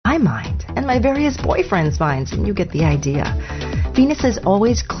my mind, and my various boyfriends' minds, and you get the idea. Venus is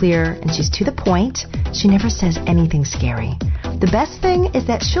always clear, and she's to the point. She never says anything scary. The best thing is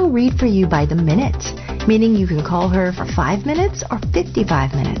that she'll read for you by the minute, meaning you can call her for 5 minutes or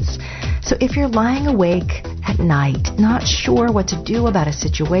 55 minutes. So if you're lying awake at night, not sure what to do about a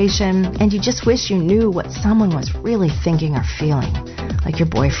situation, and you just wish you knew what someone was really thinking or feeling, like your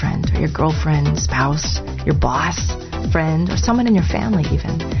boyfriend or your girlfriend, spouse, your boss, friend, or someone in your family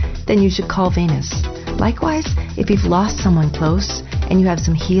even, then you should call Venus. Likewise, if you've lost someone close and you have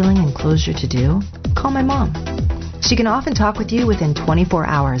some healing and closure to do, call my mom. She can often talk with you within 24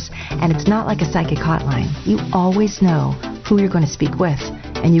 hours, and it's not like a psychic hotline. You always know who you're going to speak with,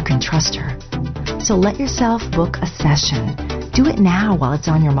 and you can trust her. So let yourself book a session. Do it now while it's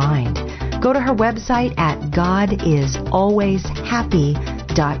on your mind. Go to her website at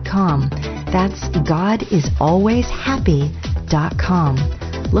godisAlwaysHappy.com. That's godisAlwaysHappy.com.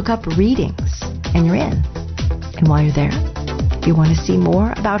 Look up readings, and you're in. And while you're there, if you want to see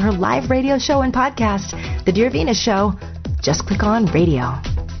more about her live radio show and podcast, The Dear Venus Show, just click on radio.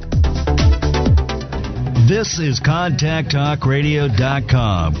 This is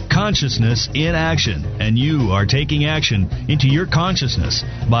ContactTalkRadio.com. Consciousness in action. And you are taking action into your consciousness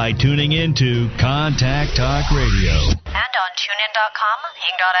by tuning into Contact Talk Radio. And on TuneIn.com,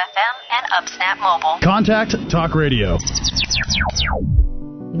 Hing.fm, and UpSnap Mobile. Contact Talk Radio.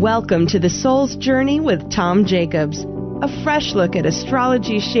 Welcome to The Soul's Journey with Tom Jacobs. A fresh look at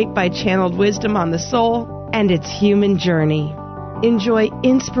astrology shaped by channeled wisdom on the soul and its human journey. Enjoy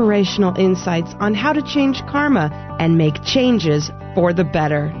inspirational insights on how to change karma and make changes for the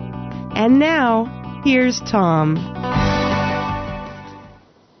better. And now, here's Tom.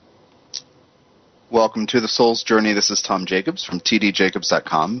 Welcome to The Soul's Journey. This is Tom Jacobs from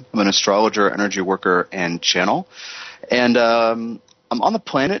tdjacobs.com. I'm an astrologer, energy worker, and channel. And I'm on the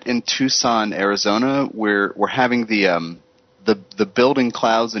planet in Tucson, Arizona. We're having the building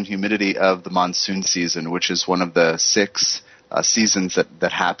clouds and humidity of the monsoon season, which is one of the 6 seasons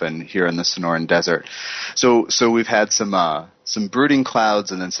that happen here in the Sonoran Desert. So we've had some brooding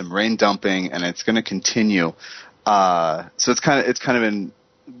clouds and then some rain dumping, and it's going to continue. So it's kind of been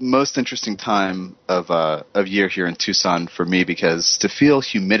most interesting time of year here in Tucson for me, because to feel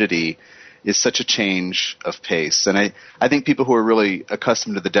humidity is such a change of pace. And I think people who are really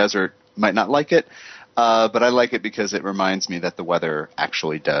accustomed to the desert might not like it, but I like it because it reminds me that the weather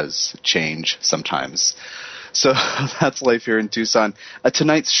actually does change sometimes. So that's life here in Tucson.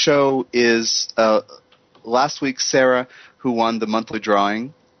 Tonight's show is last week Sara, who won the monthly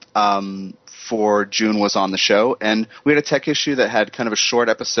drawing for June, was on the show. And we had a tech issue that had kind of a short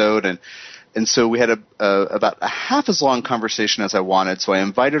episode, and so we had about a half as long conversation as I wanted. So I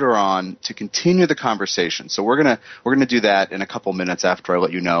invited her on to continue the conversation. So we're gonna do that in a couple minutes after I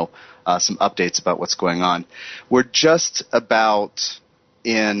let you know some updates about what's going on. We're just about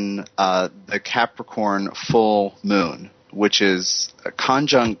in the Capricorn full moon, which is a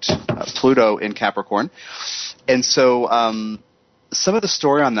conjunct Pluto in Capricorn, and so some of the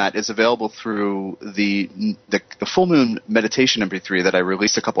story on that is available through the full moon meditation MP3 that I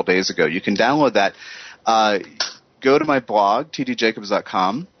released a couple days ago. You can download that. Go to my blog,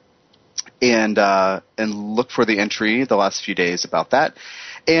 tdjacobs.com, and look for the entry the last few days about that.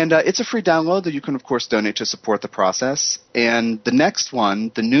 And it's a free download that you can, of course, donate to support the process. And the next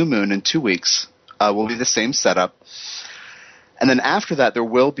one, the new moon in 2 weeks, will be the same setup. And then after that, there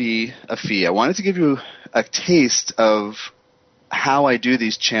will be a fee. I wanted to give you a taste of how I do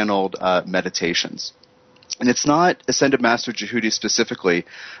these channeled meditations. And it's not Ascended Master Jehudi specifically,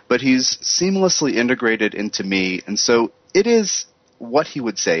 but he's seamlessly integrated into me. And so it is what he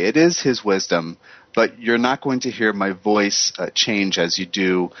would say. It is his wisdom, but you're not going to hear my voice change as you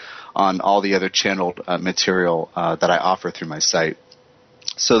do on all the other channeled material that I offer through my site.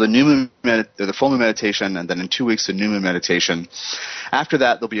 So the new moon, the full moon meditation, and then in 2 weeks the new moon meditation. After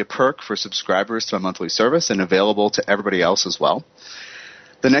that, there'll be a perk for subscribers to my monthly service and available to everybody else as well.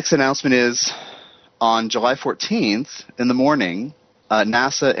 The next announcement is on July 14th in the morning,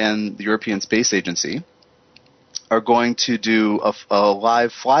 NASA and the European Space Agency are going to do a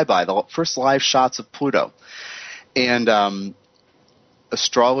live flyby, the first live shots of Pluto. And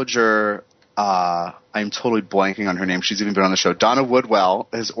astrologer, I'm totally blanking on her name. She's even been on the show. Donna Woodwell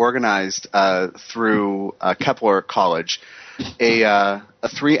has organized through Kepler College a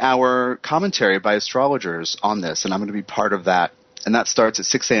 3-hour commentary by astrologers on this, and I'm going to be part of that. And that starts at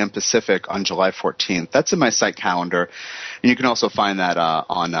 6 a.m. Pacific on July 14th. That's in my site calendar, and you can also find that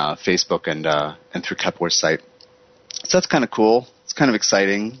on Facebook and through Kepler's site. So that's kind of cool. It's kind of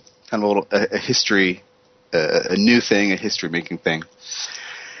exciting, kind of a history, a new thing, a history-making thing.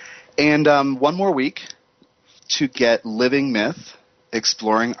 And one more week to get Living Myth,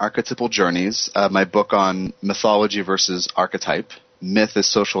 Exploring Archetypal Journeys, my book on mythology versus archetype. Myth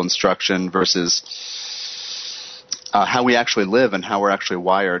is social instruction versus how we actually live and how we're actually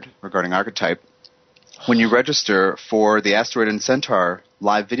wired regarding archetype. When you register for the Asteroid and Centaur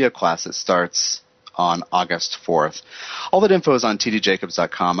live video class, it starts on August 4th. All that info is on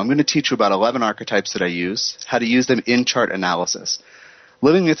tdjacobs.com. I'm going to teach you about 11 archetypes that I use, how to use them in chart analysis.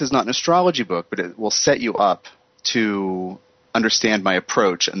 Living Myth is not an astrology book, but it will set you up to understand my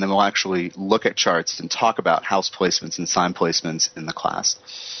approach, and then we'll actually look at charts and talk about house placements and sign placements in the class.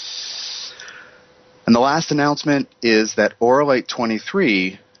 And the last announcement is that Auralite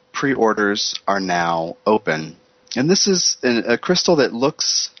 23 pre-orders are now open. And this is a crystal that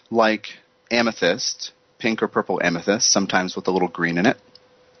looks like amethyst, pink or purple amethyst, sometimes with a little green in it.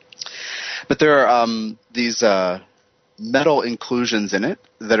 But there are these metal inclusions in it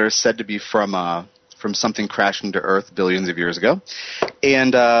that are said to be from something crashing to Earth billions of years ago.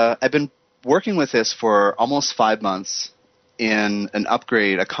 And I've been working with this for almost 5 months in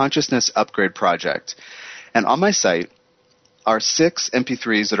a consciousness upgrade project. And on my site are 6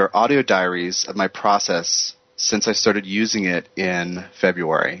 MP3s that are audio diaries of my process since I started using it in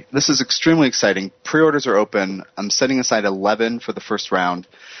February. This is extremely exciting. Pre-orders are open. I'm setting aside 11 for the first round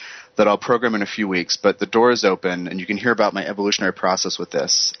that I'll program in a few weeks, but the door is open, and you can hear about my evolutionary process with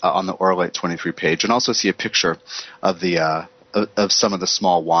this on the Auralite 23 page, and also see a picture of of some of the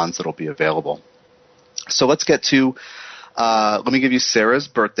small wands that will be available. So let's get to, let me give you Sarah's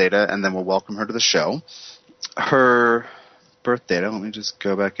birth data, and then we'll welcome her to the show. Her birth data, let me just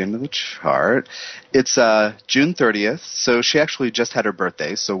go back into the chart. It's June 30th, so she actually just had her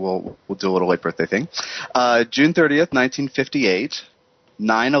birthday, so we'll do a little late birthday thing. June 30th, 1958.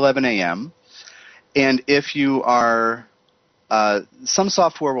 9:11 a.m. And if you are, some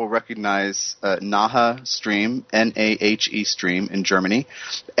software will recognize Nahe Stream, Nahe Stream in Germany,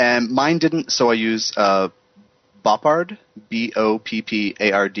 and mine didn't, so I use Boppard,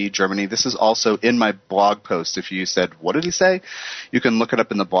 Boppard, Germany. This is also in my blog post. If you said, what did he say? You can look it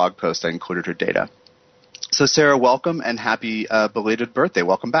up in the blog post. I included her data. So Sarah, welcome and happy belated birthday.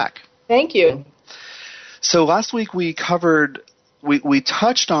 Welcome back. Thank you. So last week we covered... We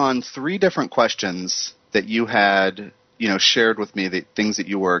touched on 3 different questions that you had, shared with me, the things that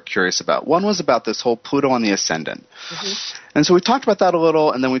you were curious about. One was about this whole Pluto on the Ascendant. Mm-hmm. And so we talked about that a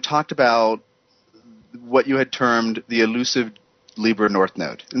little, and then we talked about what you had termed the elusive Libra North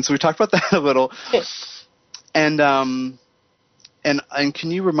Node. And so we talked about that a little. And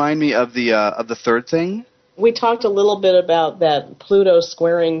can you remind me of the third thing? We talked a little bit about that Pluto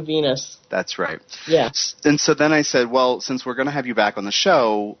squaring Venus. That's right. Yes. And so then I said, well, since we're going to have you back on the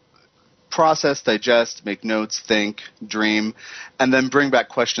show, process, digest, make notes, think, dream, and then bring back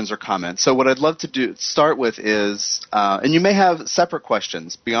questions or comments. So what I'd love to start with is, and you may have separate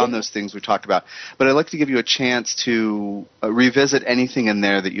questions beyond those things we talked about, but I'd like to give you a chance to revisit anything in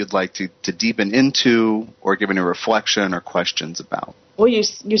there that you'd like to deepen into or give any reflection or questions about. Well, you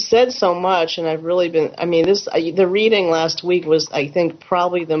said so much, and I've really been, the reading last week was, I think,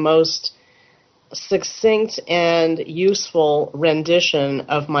 probably the most succinct and useful rendition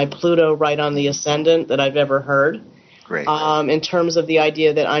of my Pluto right on the Ascendant that I've ever heard. Great. In terms of the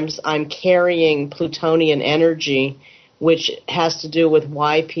idea that I'm carrying Plutonian energy, which has to do with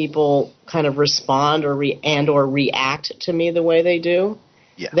why people kind of respond or react to me the way they do.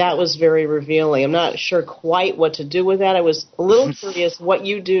 Yeah. That was very revealing. I'm not sure quite what to do with that. I was a little curious what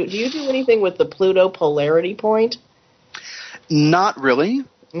you do. Do you do anything with the Pluto polarity point? Not really.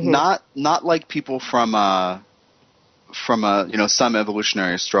 Mm-hmm. Not like people from some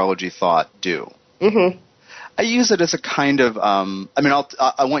evolutionary astrology thought do. Mm-hmm. I use it as a kind of I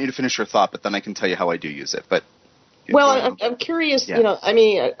want you to finish your thought, but then I can tell you how I do use it. But well, I'm curious. Yeah.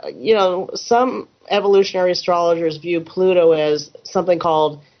 Some evolutionary astrologers view Pluto as something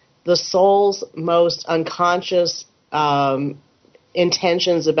called the soul's most unconscious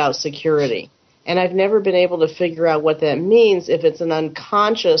intentions about security. And I've never been able to figure out what that means. If it's an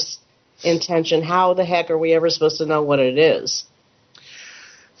unconscious intention, how the heck are we ever supposed to know what it is?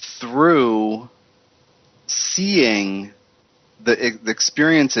 Through seeing the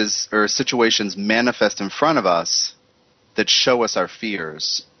experiences or situations manifest in front of us that show us our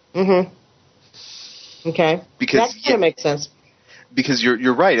fears. Mm-hmm. Okay. Because that kind of makes sense. Because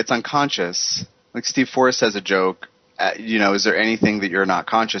you're right, it's unconscious. Like Steve Forrest has a joke, is there anything that you're not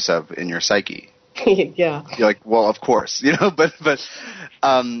conscious of in your psyche? Yeah. You're like, well, of course, but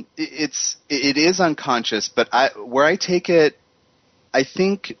it is unconscious, but where I take it, I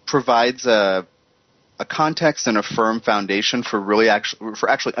think provides a a context and a firm foundation for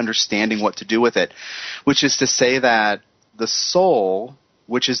actually understanding what to do with it, which is to say that the soul,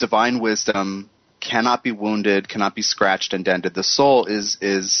 which is divine wisdom, cannot be wounded, cannot be scratched and dented. The soul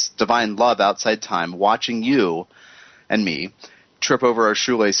is divine love outside time, watching you and me trip over our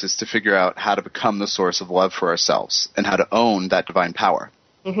shoelaces to figure out how to become the source of love for ourselves and how to own that divine power.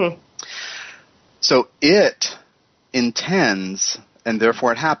 Mm-hmm. So it intends, and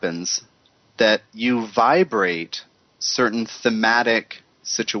therefore it happens, that you vibrate certain thematic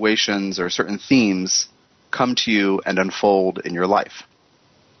situations or certain themes come to you and unfold in your life.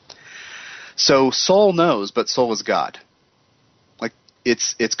 So soul knows, but soul is God. Like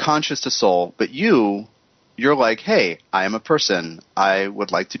it's conscious to soul, but you're like, hey, I am a person. I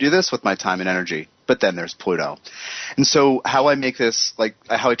would like to do this with my time and energy. But then there's Pluto. And so how I make this, like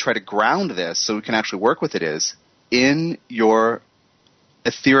how I try to ground this so we can actually work with it is in your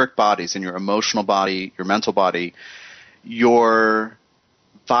etheric bodies, in your emotional body, your mental body, you're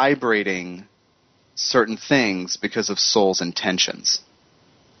vibrating certain things because of soul's intentions.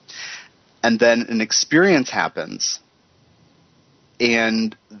 And then an experience happens,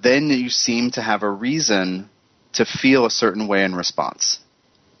 and then you seem to have a reason to feel a certain way in response.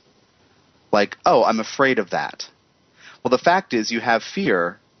 Like, oh, I'm afraid of that. Well, the fact is you have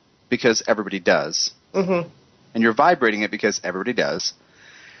fear because everybody does. Mm-hmm. And you're vibrating it because everybody does.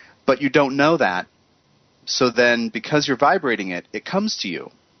 But you don't know that. So then because you're vibrating it, it comes to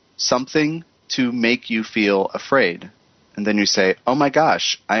you. Something to make you feel afraid. And then you say, oh my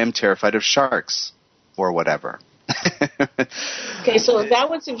gosh, I am terrified of sharks, or whatever. Okay, so that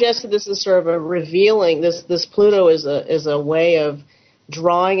would suggest that this is sort of a revealing, this Pluto is a way of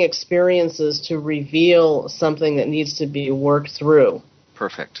drawing experiences to reveal something that needs to be worked through.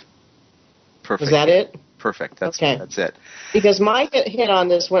 Perfect. Is that it? Perfect. That's it. Because my hit on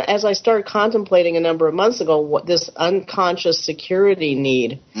this, as I started contemplating a number of months ago, this unconscious security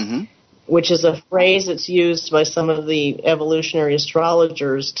need, mm-hmm. which is a phrase that's used by some of the evolutionary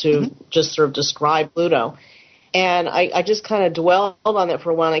astrologers to mm-hmm. just sort of describe Pluto. And I just kind of dwelled on it for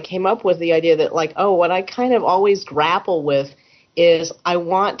a while, and I came up with the idea that, like, what I kind of always grapple with is I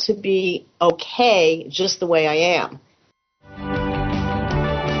want to be okay just the way I am.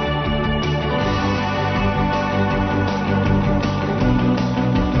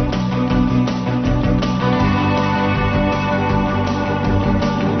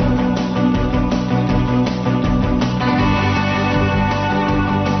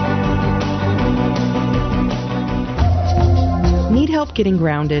 Need help getting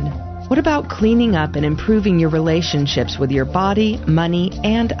grounded? What about cleaning up and improving your relationships with your body, money,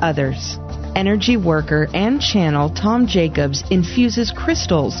 and others? Energy worker and channel Tom Jacobs infuses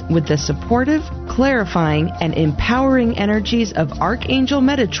crystals with the supportive, clarifying, and empowering energies of Archangel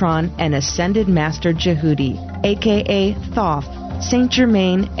Metatron and Ascended Master Jehudi, aka Thoth, Saint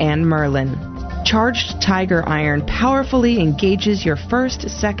Germain, and Merlin. Charged Tiger Iron powerfully engages your first,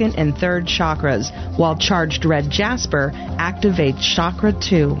 second, and third chakras, while Charged Red Jasper activates Chakra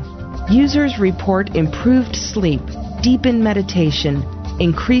 2. Users report improved sleep, deepened meditation,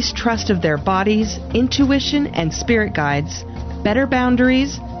 increased trust of their bodies, intuition and spirit guides, better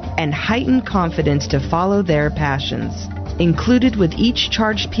boundaries, and heightened confidence to follow their passions. Included with each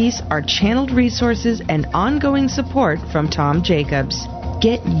charged piece are channeled resources and ongoing support from Tom Jacobs.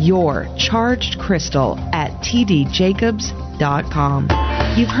 Get your charged crystal at tdjacobs.com.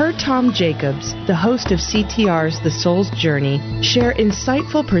 You've heard Tom Jacobs, the host of CTR's The Soul's Journey, share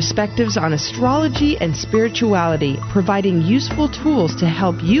insightful perspectives on astrology and spirituality, providing useful tools to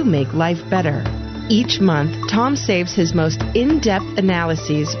help you make life better. Each month, Tom saves his most in-depth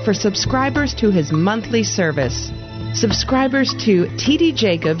analyses for subscribers to his monthly service. Subscribers to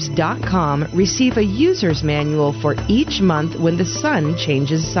tdjacobs.com receive a user's manual for each month when the sun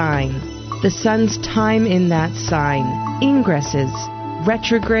changes sign. The sun's time in that sign, ingresses,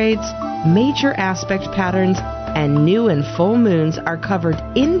 retrogrades, major aspect patterns, and new and full moons are covered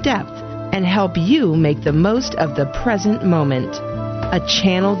in depth and help you make the most of the present moment. A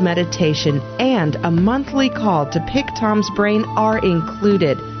channeled meditation and a monthly call to pick Tom's brain are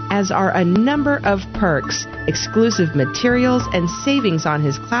included, as are a number of perks, exclusive materials, and savings on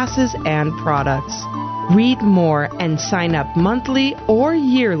his classes and products. Read more and sign up monthly or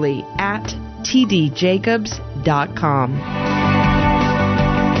yearly at tdjacobs.com.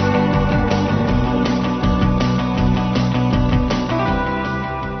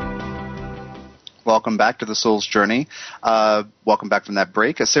 Welcome back to The Soul's Journey. Welcome back from that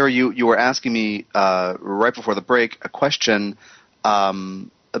break. Sarah, you were asking me right before the break a question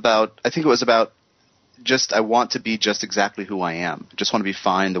about, I think it was about just, I want to be just exactly who I am. I just want to be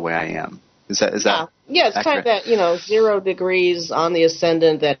fine the way I am. Is that? Yeah, it's accurate? kind of that, 0 degrees on the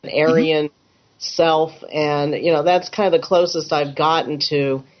ascendant, that Aryan self, and, that's kind of the closest I've gotten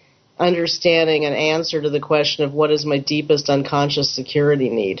to understanding an answer to the question of what is my deepest unconscious security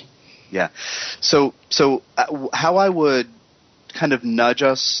need. Yeah. So how I would kind of nudge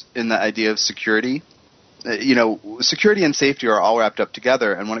us in the idea of security, security and safety are all wrapped up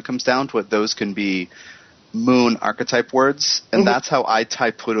together, and when it comes down to it, those can be moon archetype words, and that's how I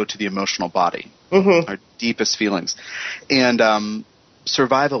tie Pluto to the emotional body, our deepest feelings, and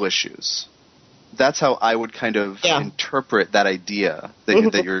survival issues. That's how I would kind of interpret that idea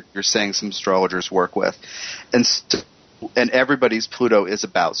that you're saying some astrologers work with, and everybody's Pluto is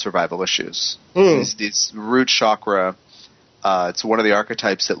about survival issues. These root chakra. It's one of the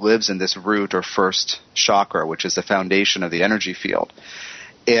archetypes that lives in this root or first chakra, which is the foundation of the energy field.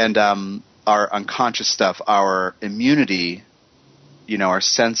 And our unconscious stuff, our immunity, our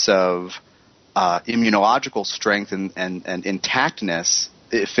sense of immunological strength and intactness,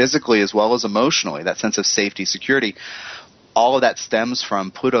 physically as well as emotionally, that sense of safety, security, all of that stems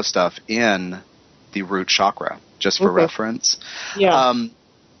from Pluto stuff in the root chakra, just for reference. Yeah.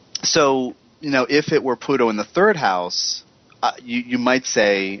 So, if it were Pluto in the third house, you might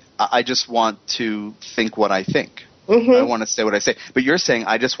say, I just want to think what I think. I want to say what I say. But you're saying,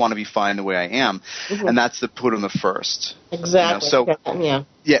 I just want to be fine the way I am. And that's the Pluto in the first. Exactly. So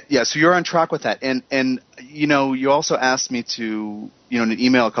you're on track with that. And you also asked me to, in an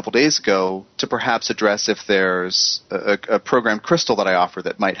email a couple days ago, to perhaps address if there's a program crystal that I offer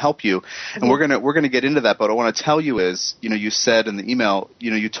that might help you. And we're gonna get into that. But what I want to tell you is, you said in the email,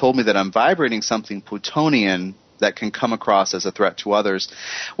 you told me that I'm vibrating something Plutonian that can come across as a threat to others.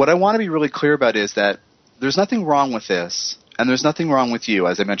 What I want to be really clear about is that there's nothing wrong with this, and there's nothing wrong with you,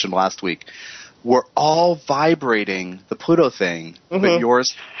 as I mentioned last week. We're all vibrating the Pluto thing, but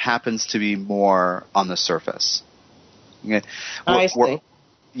yours happens to be more on the surface. Okay? I see.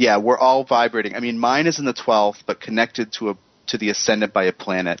 We're all vibrating. I mean, mine is in the 12th, but connected to the ascendant by a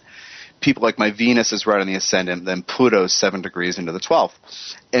planet. People like my Venus is right on the ascendant, then Pluto's 7 degrees into the 12th.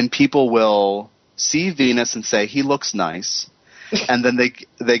 And people will see Venus and say, he looks nice. And then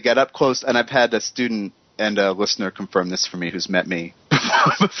they get up close, and I've had a student and a listener confirm this for me who's met me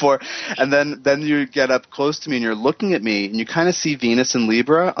before. And then you get up close to me and you're looking at me and you kind of see Venus and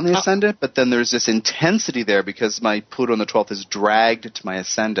Libra on the ascendant, but then there's this intensity there because my Pluto in the 12th is dragged to my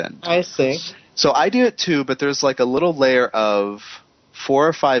ascendant. I see. So I do it too, but there's like a little layer of 4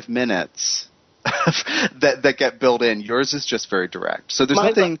 or 5 minutes that get built in. Yours is just very direct. So there's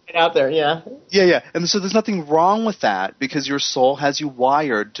nothing right out there, yeah. Yeah. And so there's nothing wrong with that because your soul has you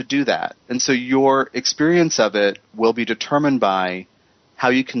wired to do that. And so your experience of it will be determined by how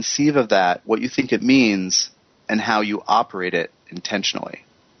you conceive of that, what you think it means, and how you operate it intentionally.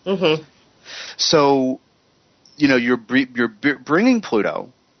 So, you're bringing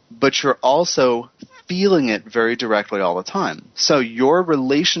Pluto, but you're also feeling it very directly all the time. So your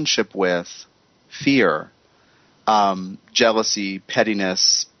relationship with fear, jealousy,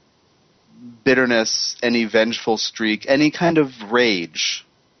 pettiness, bitterness, any vengeful streak, any kind of rage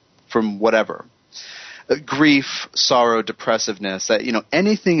from whatever, grief, sorrow, depressiveness,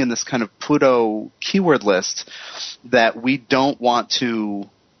 anything in this kind of Pluto keyword list that we don't want to,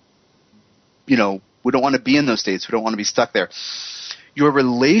 we don't want to be in those states. We don't want to be stuck there. Your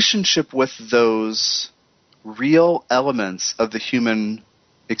relationship with those real elements of the human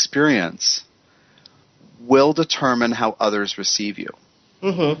experience will determine how others receive you.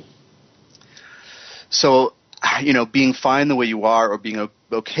 So, being fine the way you are or being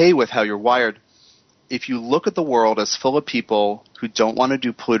okay with how you're wired, if you look at the world as full of people who don't want to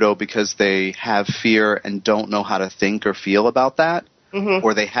do Pluto because they have fear and don't know how to think or feel about that,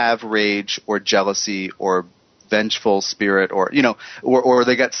 or they have rage or jealousy or vengeful spirit or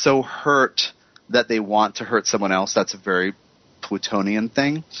they get so hurt that they want to hurt someone else, that's a very Plutonian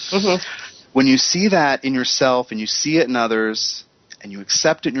thing. When you see that in yourself and you see it in others and you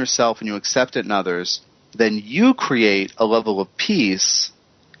accept it in yourself and you accept it in others, then you create a level of peace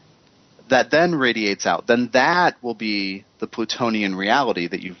that then radiates out. Then that will be the Plutonian reality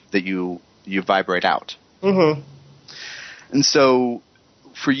that you vibrate out. And so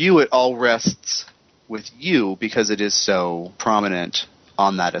for you, it all rests with you because it is so prominent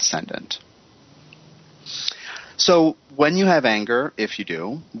on that ascendant. So when you have anger, if you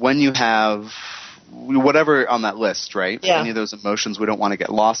do, when you have whatever on that list, right? Yeah. Any of those emotions we don't want to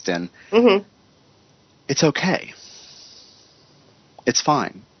get lost in, it's okay. It's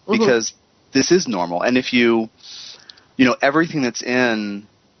fine because this is normal. And if everything that's in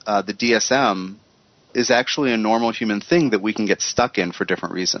the DSM is actually a normal human thing that we can get stuck in for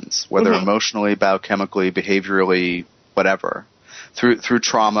different reasons, whether emotionally, biochemically, behaviorally, whatever, through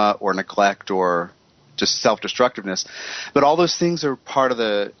trauma or neglect or just self-destructiveness. But all those things are part of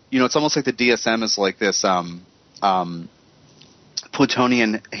the, it's almost like the DSM is like this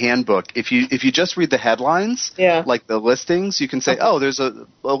Plutonian handbook. If you just read the headlines, like the listings, you can say, oh, there's a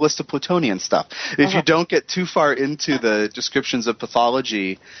list of Plutonian stuff. If you don't get too far into the descriptions of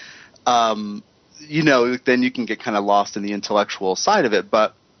pathology, then you can get kind of lost in the intellectual side of it.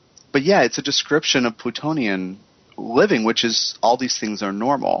 But yeah, it's a description of Plutonian living, which is all these things are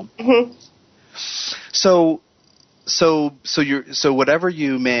normal. Mm-hmm. So whatever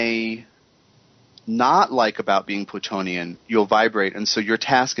you may not like about being Plutonian, you'll vibrate, and so your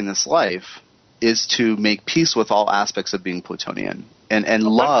task in this life is to make peace with all aspects of being Plutonian and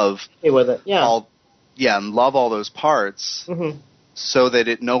love with it. And love all those parts. Mm-hmm. So that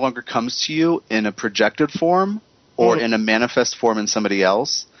it no longer comes to you in a projected form or in a manifest form in somebody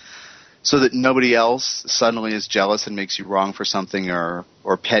else, so that nobody else suddenly is jealous and makes you wrong for something or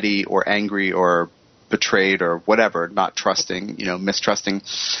petty or angry or betrayed or whatever, not trusting, mistrusting.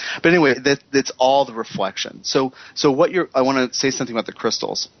 But anyway, that's all the reflection. So I want to say something about the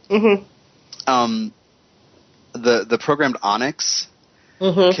crystals. Mm-hmm. The programmed onyx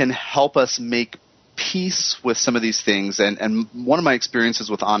can help us make peace with some of these things, and one of my experiences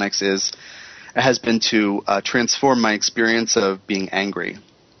with onyx has been to transform my experience of being angry,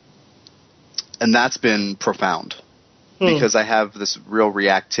 and that's been profound because I have this real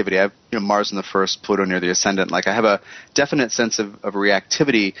reactivity. I have Mars in the first, Pluto near the ascendant. Like I have a definite sense of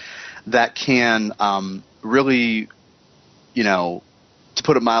reactivity that can really, to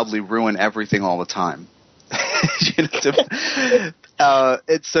put it mildly, ruin everything all the time.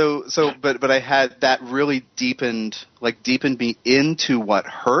 But I had that really deepened me into what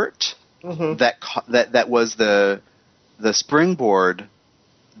hurt. Mm-hmm. That was the springboard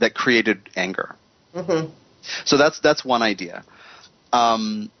that created anger. Mm-hmm. So that's one idea.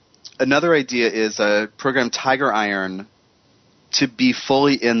 Another idea is a program Tiger Iron to be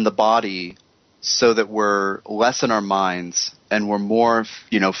fully in the body, so that we're less in our minds and we're more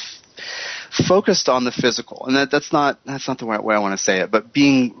focused on the physical. And that's not the way I want to say it, but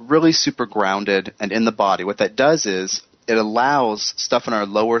being really super grounded and in the body. What that does is it allows stuff in our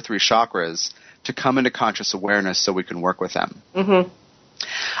lower three chakras to come into conscious awareness so we can work with them. Mm-hmm.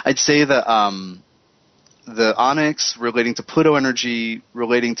 I'd say the onyx relating to Pluto energy,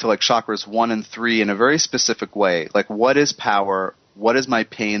 relating to like chakras 1 and 3 in a very specific way. Like, what is power? What is my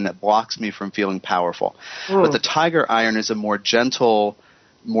pain that blocks me from feeling powerful? But the Tiger Iron is a more gentle,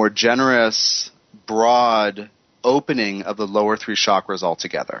 more generous, broad opening of the lower three chakras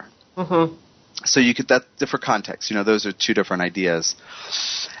altogether. Mm-hmm. So you could, that different context. Those are two different ideas.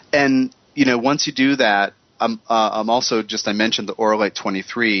 And once you do that, I'm also I mentioned the Auralite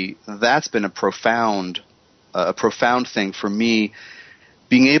 23. That's been a profound thing for me,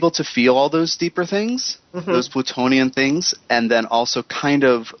 being able to feel all those deeper things, those Plutonian things, and then also kind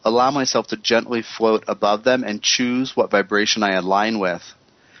of allow myself to gently float above them and choose what vibration I align with.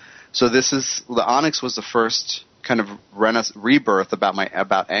 So the onyx was the first kind of rebirth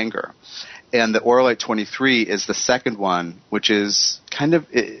about anger, and the Auralite 23 is the second one, which is kind of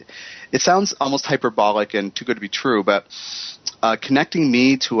it sounds almost hyperbolic and too good to be true, but connecting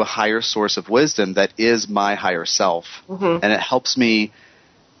me to a higher source of wisdom that is my higher self, and it helps me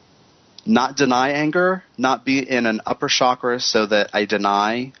not deny anger, not be in an upper chakra so that I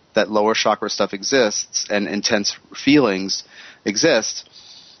deny that lower chakra stuff exists and intense feelings exist,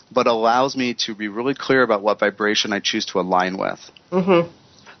 but allows me to be really clear about what vibration I choose to align with. Mm-hmm.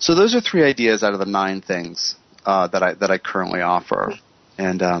 So those are 3 ideas out of the 9 things that I currently offer.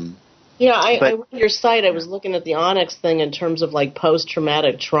 And I went to your site. I was looking at the onyx thing in terms of like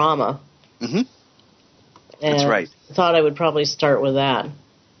post-traumatic trauma. Mm-hmm. That's right. I thought I would probably start with that.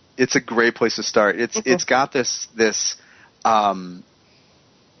 It's a great place to start. It's got this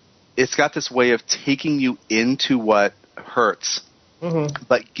way of taking you into what hurts,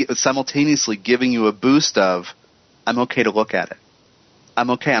 but simultaneously giving you a boost of, I'm okay to look at it. I'm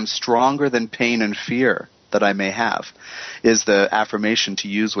okay. I'm stronger than pain and fear that I may have, is the affirmation to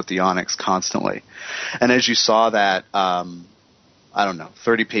use with the onyx constantly. And as you saw that,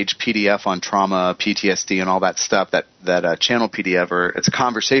 30-page PDF on trauma, PTSD, and all that stuff, that channel PDF, or it's a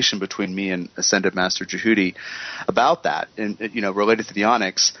conversation between me and Ascended Master Jehudi about that, and related to the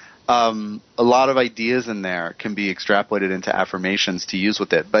onyx. A lot of ideas in there can be extrapolated into affirmations to use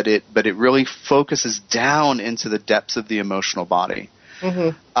with it, but it really focuses down into the depths of the emotional body.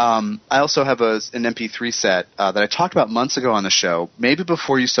 I also have an MP3 set that I talked about months ago on the show, maybe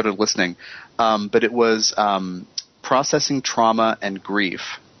before you started listening, but it was Processing Trauma and Grief.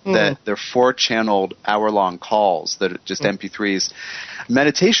 That they're 4-channeled hour-long calls that are just MP3s,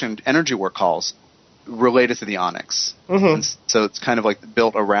 meditation, energy work calls related to the onyx. And so it's kind of like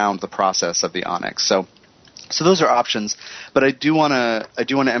built around the process of the onyx. So those are options, but I do want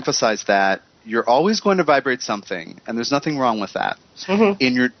to emphasize that you're always going to vibrate something, and there's nothing wrong with that.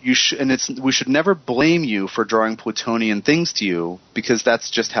 We should never blame you for drawing Plutonian things to you, because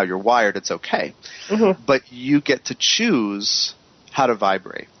that's just how you're wired. It's okay, but you get to choose how to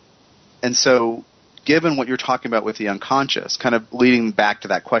vibrate. And so, given what you're talking about with the unconscious, kind of leading back to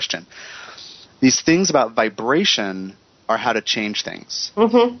that question, these things about vibration are how to change things.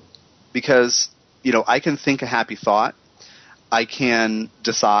 Because, I can think a happy thought. I can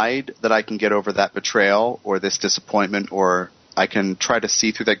decide that I can get over that betrayal or this disappointment, or I can try to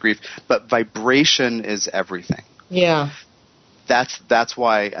see through that grief. But vibration is everything. Yeah. That's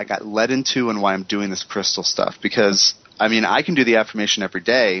why I got led into and why I'm doing this crystal stuff. Because, I can do the affirmation every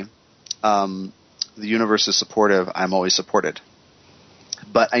day. The universe is supportive. I'm always supported.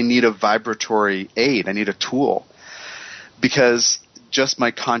 But I need a vibratory aid. I need a tool. Because just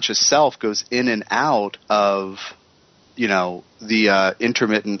my conscious self goes in and out of, the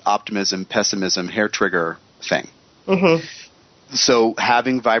intermittent optimism, pessimism, hair trigger thing. So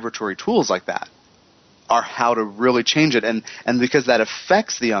having vibratory tools like that are how to really change it. And because that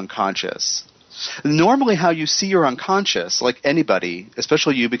affects the unconscious. Normally how you see your unconscious, like anybody,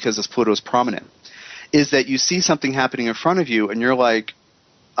 especially you because this Pluto is prominent, is that you see something happening in front of you and you're like,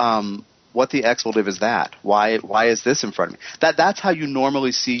 what the expletive is that? Why is this in front of me? That's how you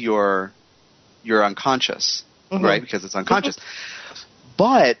normally see your unconscious, right? Because it's unconscious.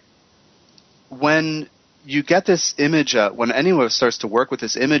 But when you get this image of, when anyone starts to work with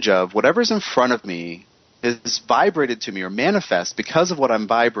this image of whatever's in front of me is vibrated to me or manifest because of what I'm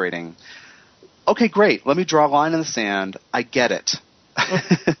vibrating, okay, great. Let me draw a line in the sand. I get it.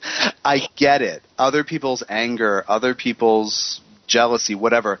 I get it. Other people's anger, other people's jealousy,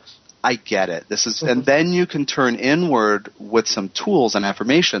 whatever. I get it. This is, and then you can turn inward with some tools and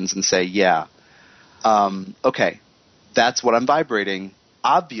affirmations and say, yeah, okay, that's what I'm vibrating.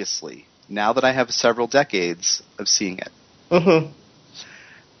 Obviously, now that I have several decades of seeing it,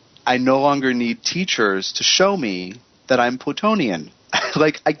 I no longer need teachers to show me that I'm Plutonian.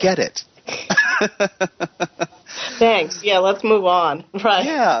 Like, I get it. Thanks. Yeah, let's move on. Right.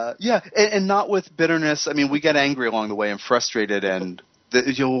 Yeah. And not with bitterness. We get angry along the way and frustrated and,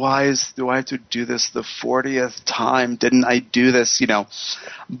 why do I have to do this the 40th time? Didn't I do this?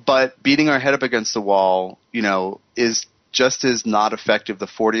 But beating our head up against the wall, is just as not effective the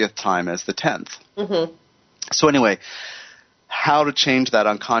 40th time as the 10th. So anyway, how to change that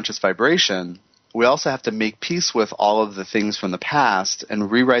unconscious vibration? We also have to make peace with all of the things from the past and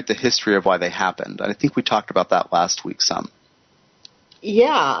rewrite the history of why they happened. And I think we talked about that last week some.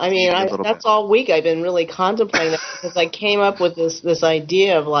 Yeah, that's all week I've been really contemplating that because I came up with this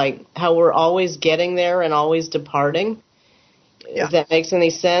idea of like how we're always getting there and always departing. Yeah. If that makes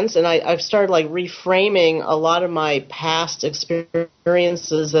any sense. And I've started like reframing a lot of my past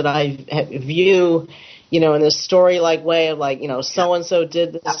experiences that I view, in this story-like way of like, so-and-so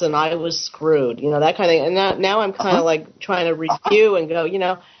did this and I was screwed, that kind of thing. And now I'm kind of like trying to review and go,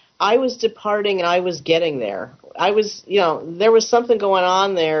 I was departing and I was getting there. I was, there was something going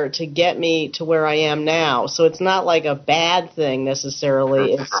on there to get me to where I am now. So it's not like a bad thing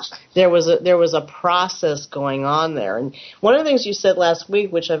necessarily. There was a process going on there. And one of the things you said last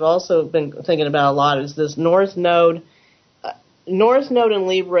week, which I've also been thinking about a lot, is this North Node. North Node in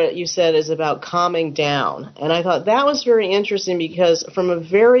Libra, you said, is about calming down. And I thought that was very interesting because from a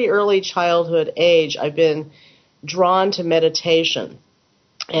very early childhood age, I've been drawn to meditation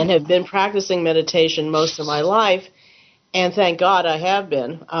and have been practicing meditation most of my life. And thank God I have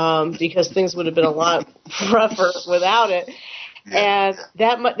been, because things would have been a lot rougher without it. And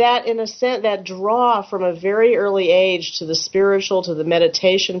that, in a sense, that draw from a very early age to the spiritual, to the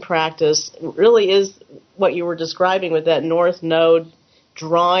meditation practice, really is what you were describing with that North Node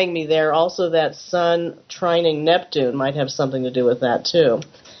drawing me there. Also, that Sun trining Neptune might have something to do with that, too.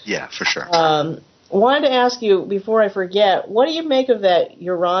 Yeah, for sure. Wanted to ask you, before I forget, what do you make of that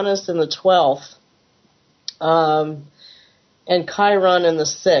Uranus in the 12th and Chiron in the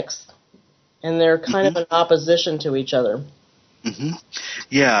 6th? And they're kind of in opposition to each other.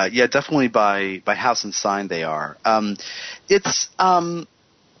 Yeah, definitely by house and sign they are.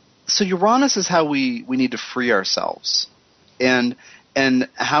 So Uranus is how we need to free ourselves and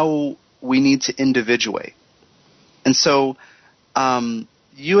how we need to individuate. And so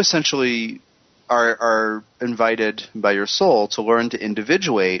you essentially are invited by your soul to learn to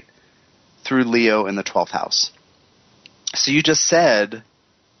individuate through Leo in the 12th house. So you just said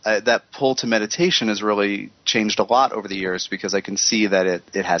that pull to meditation has really changed a lot over the years, because I can see that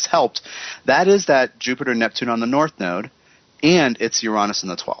it has helped. That is that Jupiter-Neptune on the North Node, and it's Uranus in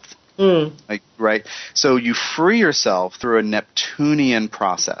the 12th. Like, right? So you free yourself through a Neptunian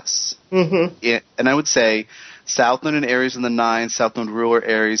process. And I would say South Node in Aries in the 9th, South Node ruler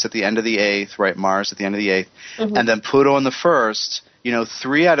Aries at the end of the 8th, right? Mars at the end of the 8th, and then Pluto on the 1st.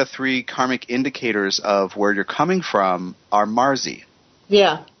 3 out of 3 karmic indicators of where you're coming from are Marsy.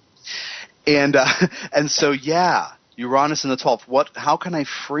 Yeah. And so, Uranus in the 12th. How can I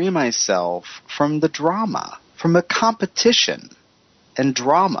free myself from the drama, from the competition and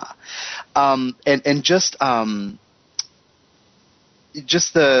drama, and just the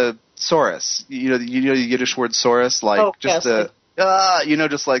Saurus? The Yiddish word Saurus, like just the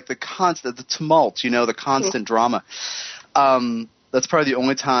constant, the tumult, the constant drama. That's probably the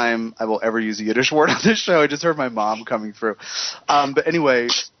only time I will ever use a Yiddish word on this show. I just heard my mom coming through. But anyway,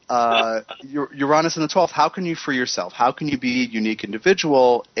 Uranus in the 12th, how can you free yourself? How can you be a unique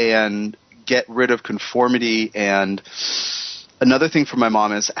individual and get rid of conformity? And another thing for my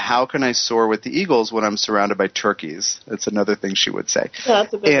mom is, how can I soar with the eagles when I'm surrounded by turkeys? That's another thing she would say. Yeah,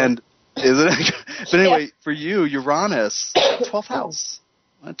 that's a good one. Isn't it? But anyway, for you, Uranus, 12th house.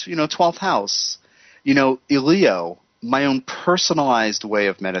 12th house. Leo, my own personalized way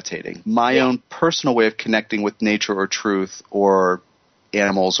of meditating, my own personal way of connecting with nature or truth or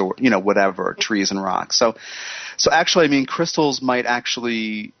animals or, whatever, trees and rocks. So actually, crystals might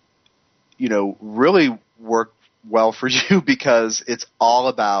actually, really work well for you, because it's all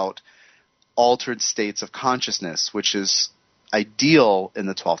about altered states of consciousness, which is ideal in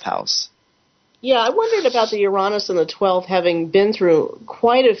the 12th house. Yeah, I wondered about the Uranus in the 12th, having been through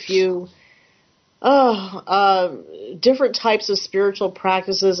quite a few different types of spiritual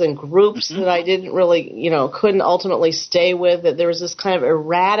practices and groups that I didn't really, couldn't ultimately stay with, that there was this kind of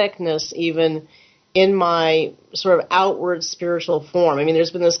erraticness even in my sort of outward spiritual form. There's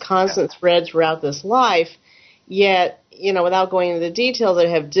been this constant thread throughout this life, yet, without going into the details, I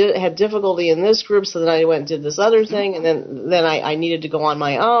have had difficulty in this group, so then I went and did this other thing, and then I needed to go on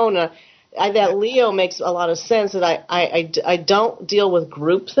my own. That Leo makes a lot of sense, that I don't deal with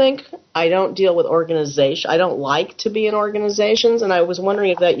groupthink. I don't deal with organization. I don't like to be in organizations, and I was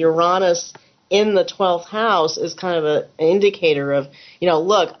wondering if that Uranus in the 12th house is kind of an indicator of,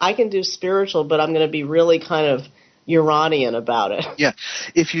 look, I can do spiritual, but I'm going to be really kind of Uranian about it. Yeah.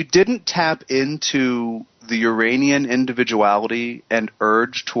 If you didn't tap into the Uranian individuality and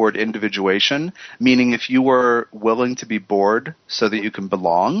urge toward individuation, meaning if you were willing to be bored so that you can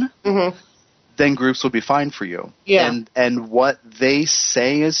belong, then groups will be fine for you. Yeah. And what they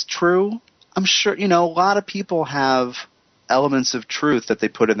say is true, I'm sure, a lot of people have elements of truth that they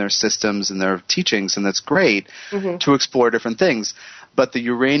put in their systems and their teachings, and that's great to explore different things. But the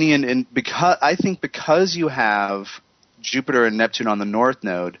Uranian, because you have Jupiter and Neptune on the North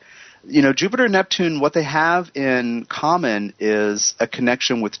Node, Jupiter and Neptune, what they have in common is a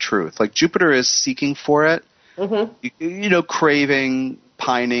connection with truth. Like Jupiter is seeking for it, craving,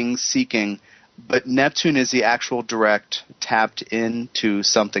 pining, seeking, but Neptune is the actual direct tapped into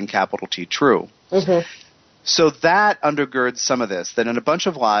something, capital T, true. So that undergirds some of this, that in a bunch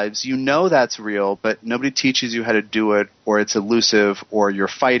of lives, that's real, but nobody teaches you how to do it, or it's elusive, or you're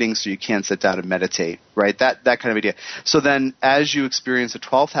fighting so you can't sit down and meditate, right? That kind of idea. So then as you experience a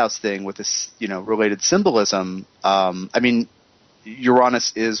 12th house thing with this, related symbolism,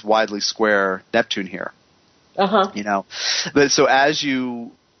 Uranus is widely square Neptune here. But so as you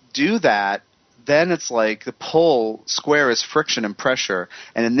do that, then it's like the pull square is friction and pressure.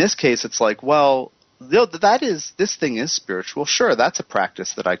 And in this case, it's like, well, this thing is spiritual. Sure, that's a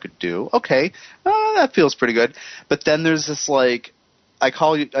practice that I could do. Okay, that feels pretty good. But then there's this I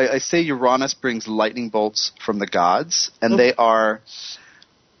say Uranus brings lightning bolts from the gods, and they are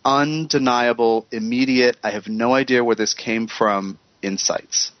undeniable, immediate, I have no idea where this came from,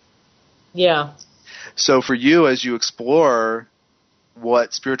 insights. Yeah. So for you, as you explore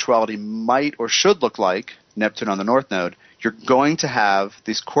what spirituality might or should look like, Neptune on the North Node, you're going to have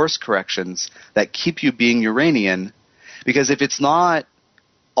these course corrections that keep you being Uranian, because if it's not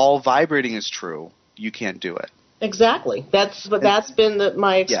all vibrating as true, you can't do it. Exactly. That's been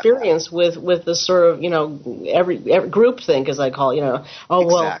my experience with the sort of, every group think, as I call it,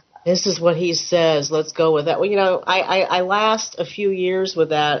 well, this is what he says, let's go with that. Well, I last a few years with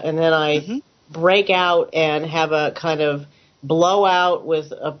that, and then I break out and have a kind of blowout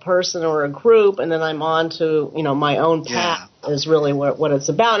with a person or a group, and then I'm on to, my own path. is really what it's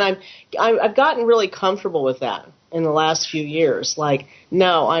about. And I've gotten really comfortable with that in the last few years. Like,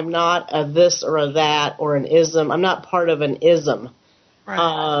 no, I'm not a this or a that or an ism. I'm not part of an ism.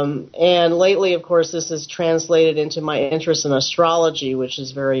 Right. And lately, of course, this has translated into my interest in astrology, which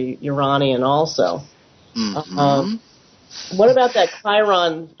is very Uranian also. Mm-hmm. What about that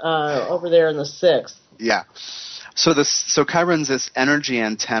Chiron over there in the 6th? Yeah. So Chiron's this energy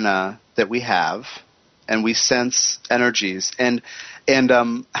antenna that we have, and we sense energies. And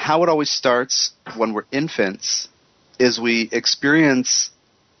how it always starts when we're infants is we experience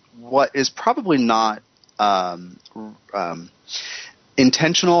what is probably not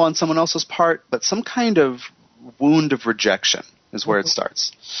intentional on someone else's part, but some kind of wound of rejection is where it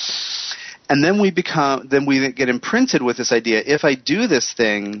starts. And then we get imprinted with this idea, if I do this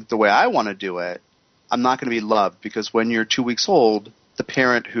thing the way I want to do it, I'm not going to be loved, because when you're 2 weeks old, the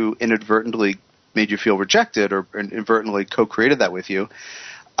parent who inadvertently made you feel rejected or inadvertently co-created that with you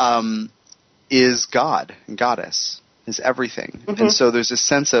is God and Goddess, is everything. Mm-hmm. And so there's this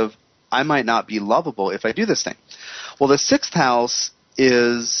sense of, I might not be lovable if I do this thing. Well, the 6th house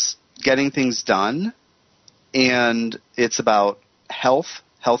is getting things done, and it's about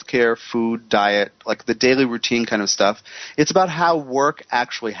healthcare, food, diet, like the daily routine kind of stuff. It's about how work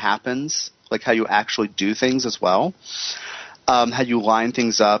actually happens, like how you actually do things as well, how you line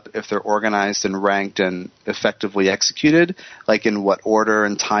things up if they're organized and ranked and effectively executed, like in what order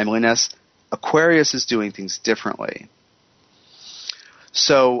and timeliness. Aquarius is doing things differently.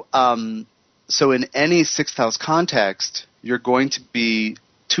 So in any 6th house context, you're going to be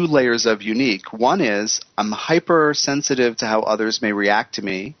 2 layers of unique. One is I'm hypersensitive to how others may react to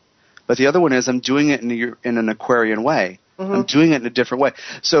me, but the other one is I'm doing it in an Aquarian way. Mm-hmm. I'm doing it in a different way.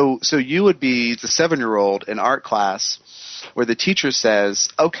 So you would be the 7-year-old in art class where the teacher says,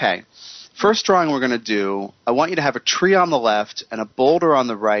 okay, first drawing we're going to do, I want you to have a tree on the left and a boulder on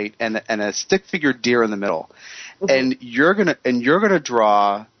the right and a stick figure deer in the middle. Mm-hmm. And you're gonna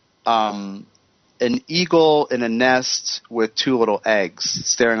draw an eagle in a nest with 2 little eggs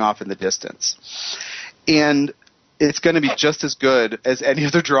staring off in the distance. And it's going to be just as good as any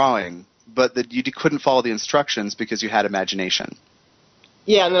other drawing, but that you couldn't follow the instructions because you had imagination.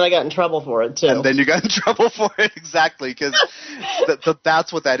 Yeah, and then I got in trouble for it, too. And then you got in trouble for it, exactly, because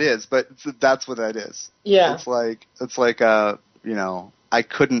that's what that is. But that's what that is. Yeah. It's like I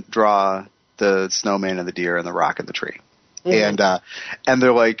couldn't draw the snowman and the deer and the rock and the tree. Mm-hmm. And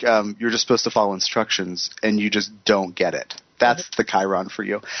they're like, you're just supposed to follow instructions, and you just don't get it. That's the Chiron for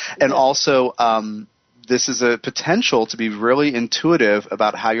you. And also, this is a potential to be really intuitive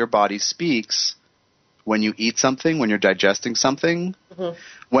about how your body speaks when you eat something, when you're digesting something, mm-hmm.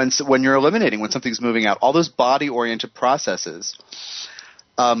 when you're eliminating, when something's moving out. All those body-oriented processes,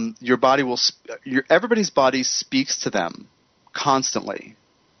 your body everybody's body speaks to them constantly,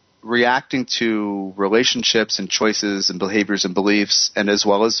 reacting to relationships and choices and behaviors and beliefs, and as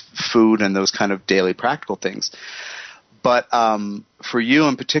well as food and those kind of daily practical things. But for you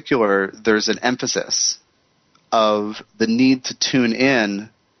in particular, there's an emphasis of the need to tune in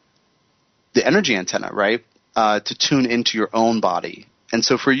the energy antenna, right? To tune into your own body. And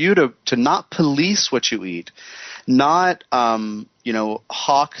so for you to not police what you eat, not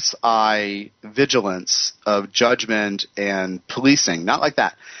hawk's eye vigilance of judgment and policing, not like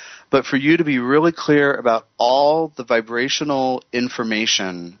that. But for you to be really clear about all the vibrational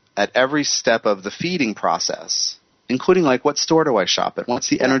information at every step of the feeding process, including like what store do I shop at? What's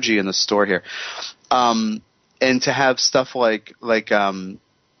the energy in the store here? And to have stuff like you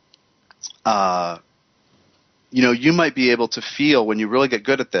might be able to feel when you really get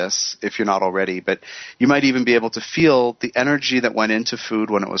good at this, if you're not already, but you might even be able to feel the energy that went into food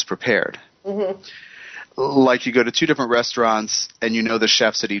when it was prepared. Mm-hmm. Like you go to 2 different restaurants and you know the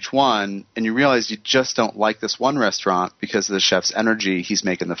chefs at each one, and you realize you just don't like this one restaurant because of the chef's energy he's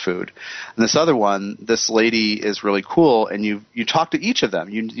making the food. And this other one, this lady is really cool, and you talk to each of them.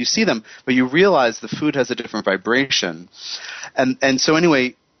 You see them, but you realize the food has a different vibration. And so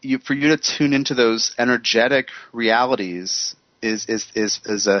anyway, for you to tune into those energetic realities is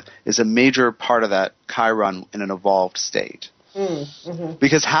a major part of that Chiron in an evolved state. Mm-hmm.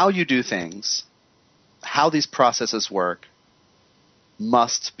 Because how you do things, how these processes work,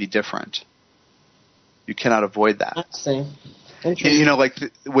 must be different. You cannot avoid that. I see. Like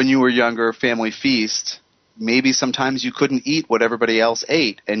when you were younger, family feast, maybe sometimes you couldn't eat what everybody else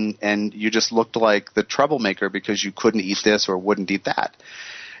ate, and you just looked like the troublemaker because you couldn't eat this or wouldn't eat that.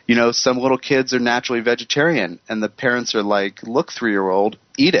 Some little kids are naturally vegetarian, and the parents are like, look, 3-year-old,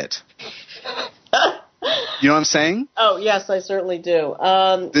 eat it. You know what I'm saying? Oh, yes, I certainly do.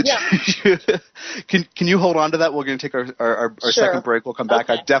 Can you hold on to that? We're going to take our Sure. second break. We'll come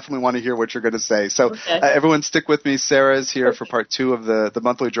back. Okay. I definitely want to hear what you're going to say. So everyone stick with me. Sara is here for part 2 of the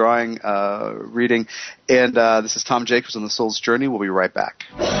monthly drawing reading. And this is Tom Jacobs on The Soul's Journey. We'll be right back.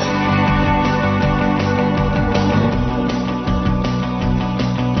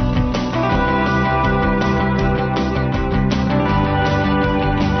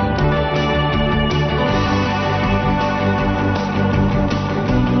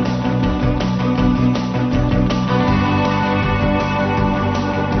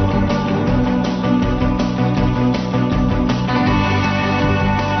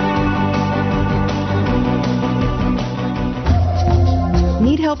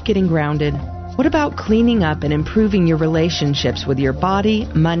 Getting grounded? What about cleaning up and improving your relationships with your body,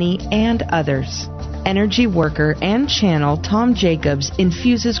 money, and others? Energy worker and channel Tom Jacobs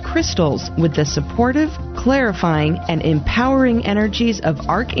infuses crystals with the supportive, clarifying, and empowering energies of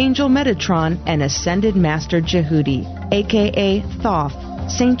Archangel Metatron and Ascended Master Jehudi, aka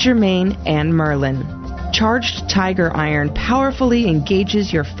Thoth, Saint Germain, and Merlin. Charged tiger iron powerfully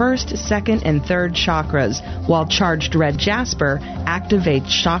engages your first, second, and third chakras, while charged red jasper activates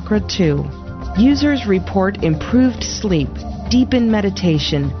chakra 2. Users report improved sleep, deepened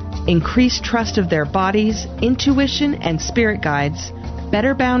meditation, increased trust of their bodies, intuition and spirit guides,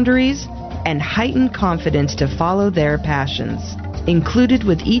 better boundaries, and heightened confidence to follow their passions. Included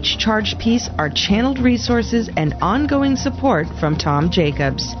with each charged piece are channeled resources and ongoing support from Tom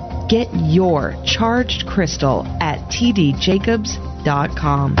Jacobs. Get your charged crystal at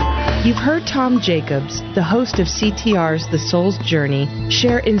tdjacobs.com. You've heard Tom Jacobs, the host of CTR's The Soul's Journey,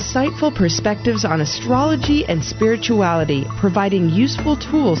 share insightful perspectives on astrology and spirituality, providing useful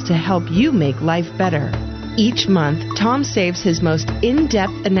tools to help you make life better. Each month, Tom saves his most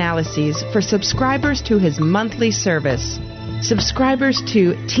in-depth analyses for subscribers to his monthly service. Subscribers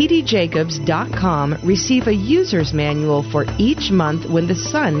to tdjacobs.com receive a user's manual for each month when the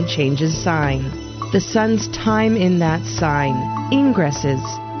sun changes sign. The sun's time in that sign, ingresses,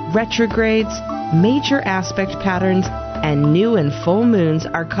 retrogrades, major aspect patterns, and new and full moons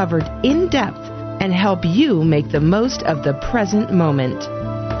are covered in depth and help you make the most of the present moment.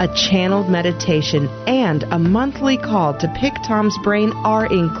 A channeled meditation and a monthly call to pick Tom's brain are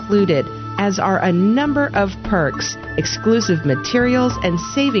included, as are a number of perks, exclusive materials, and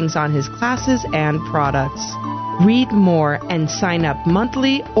savings on his classes and products. Read more and sign up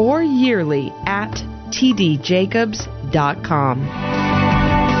monthly or yearly at tdjacobs.com.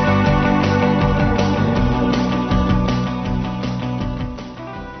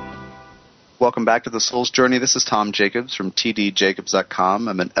 Welcome back to The Soul's Journey. This is Tom Jacobs from tdjacobs.com.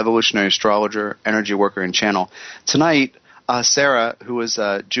 I'm an evolutionary astrologer, energy worker, and channel. Tonight, Sara, who is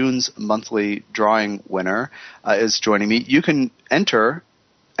June's monthly drawing winner, is joining me. You can enter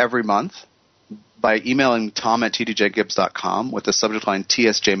every month by emailing Tom at tdjacobs.com with the subject line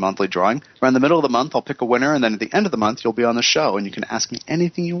TSJ Monthly Drawing. Around the middle of the month, I'll pick a winner, and then at the end of the month, you'll be on the show, and you can ask me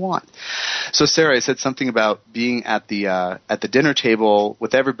anything you want. So, Sara, I said something about being at the dinner table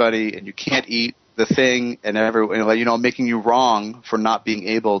with everybody, and you can't eat the thing, and making you wrong for not being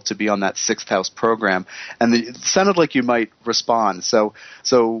able to be on that 6th house program. And it sounded like you might respond. So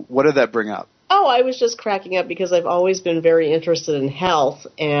what did that bring up? Oh, I was just cracking up because I've always been very interested in health,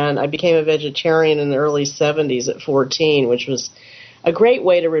 and I became a vegetarian in the early 70s at 14, which was a great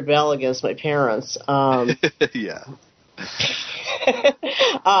way to rebel against my parents. Yeah.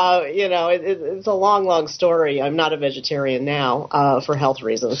 It's a long, long story. I'm not a vegetarian now for health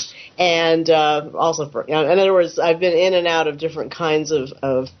reasons, and also for, in other words, I've been in and out of different kinds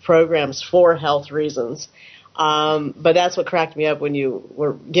of programs for health reasons. But that's what cracked me up when you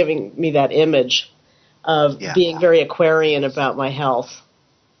were giving me that image of being very Aquarian about my health.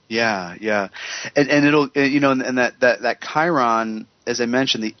 Yeah, and it'll and that Chiron, as I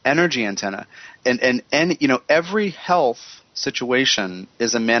mentioned, the energy antenna, and every health situation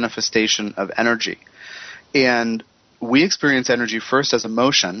is a manifestation of energy, and we experience energy first as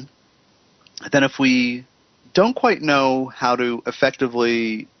emotion. Then, if we don't quite know how to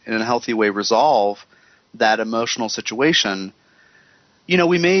effectively, in a healthy way, resolve that emotional situation,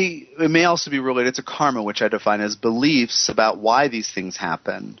 it may also be related to karma, which I define as beliefs about why these things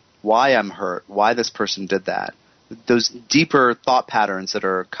happen, why I'm hurt, why this person did that. Those deeper thought patterns that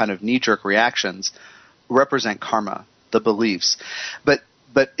are kind of knee-jerk reactions represent karma, the beliefs. But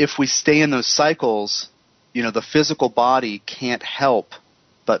if we stay in those cycles, the physical body can't help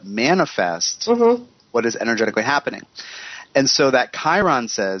but manifest what is energetically happening. And so that Chiron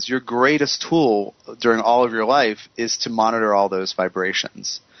says your greatest tool during all of your life is to monitor all those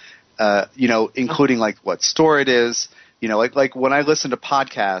vibrations. including like what store it is. Like when I listen to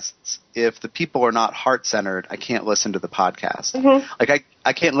podcasts, if the people are not heart-centered, I can't listen to the podcast. Mm-hmm. Like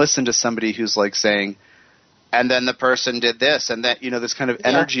I can't listen to somebody who's like saying, and then the person did this, and that, this kind of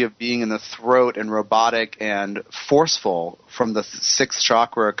energy of being in the throat and robotic and forceful from the sixth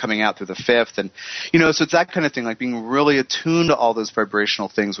chakra coming out through the fifth. And, so it's that kind of thing, like being really attuned to all those vibrational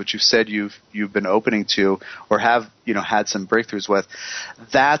things, which you've said you've been opening to or have, had some breakthroughs with.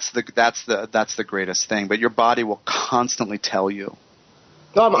 That's the greatest thing. But your body will constantly tell you.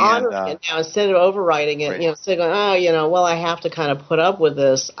 Well, I'm honoring it now instead of overriding it. Right. Instead of going, well, I have to kind of put up with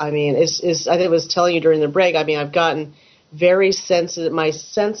this. I mean, I think I was telling you during the break. I mean, I've gotten very sensitive. My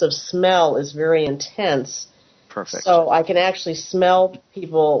sense of smell is very intense. Perfect. So I can actually smell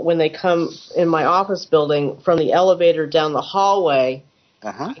people when they come in my office building from the elevator down the hallway.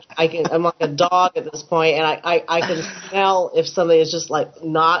 Uh-huh. I'm like a dog at this point, and I can smell if something is just like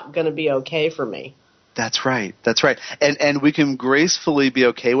not going to be okay for me. That's right. And we can gracefully be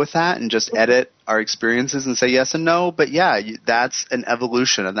okay with that and just edit our experiences and say yes and no. But that's an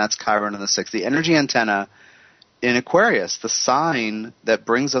evolution, and that's Chiron in the sixth. The energy antenna in Aquarius, the sign that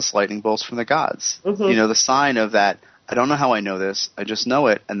brings us lightning bolts from the gods. Mm-hmm. The sign of that, I don't know how I know this, I just know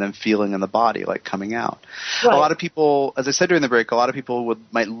it, and then feeling in the body, like coming out. Right. A lot of people, as I said during the break, a lot of people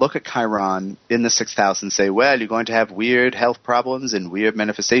might look at Chiron in the sixth house and say, well, you're going to have weird health problems and weird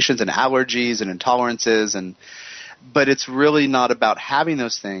manifestations and allergies and intolerances, but it's really not about having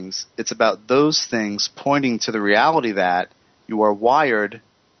those things. It's about those things pointing to the reality that you are wired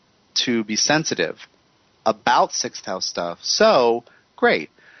to be sensitive about sixth house stuff. So, great.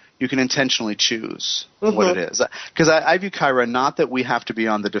 You can intentionally choose what it is. Because I view Chiron not that we have to be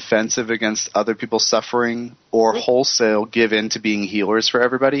on the defensive against other people's suffering or wholesale give in to being healers for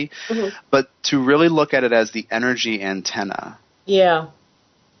everybody, but to really look at it as the energy antenna. Yeah.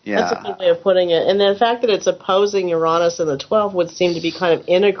 That's a good way of putting it. And the fact that it's opposing Uranus in the 12th would seem to be kind of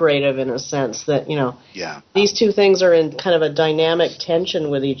integrative in a sense that, these two things are in kind of a dynamic tension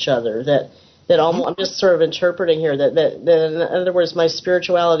with each other that almost, I'm just sort of interpreting here that in other words, my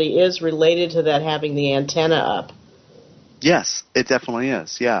spirituality is related to that having the antenna up. Yes, it definitely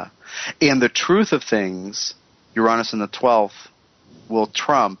is, yeah. And the truth of things, Uranus in the 12th, will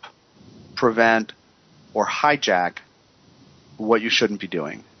trump, prevent, or hijack what you shouldn't be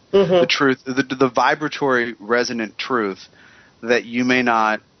doing. The truth, the vibratory, resonant truth that you may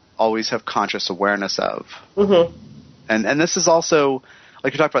not always have conscious awareness of. And this is also...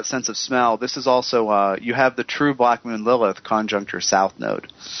 Like you talked about sense of smell, this is also, you have the true Black Moon Lilith conjunct your South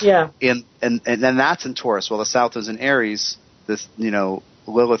Node. Yeah. And that's in Taurus. Well, the South is in Aries. This,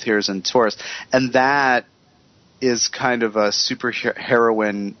 Lilith here is in Taurus. And that is kind of a super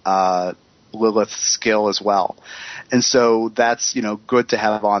heroine Lilith skill as well. And so that's, good to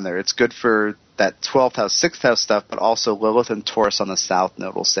have on there. It's good for that 12th house, 6th house stuff, but also Lilith and Taurus on the South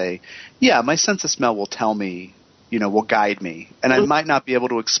Node will say, yeah, my sense of smell will tell me, will guide me. And I might not be able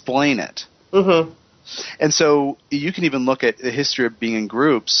to explain it. And so you can even look at the history of being in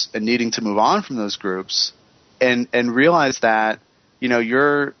groups and needing to move on from those groups and realize that,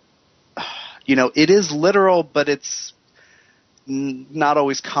 you're, it is literal, but it's not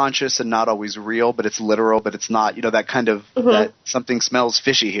always conscious and not always real, but it's literal, but it's not, that kind of, that something smells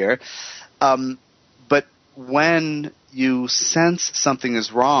fishy here. But when you sense something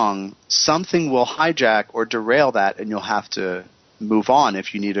is wrong, something will hijack or derail that, and you'll have to move on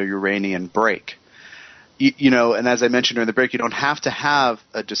if you need a Uranian break. And as I mentioned during the break, you don't have to have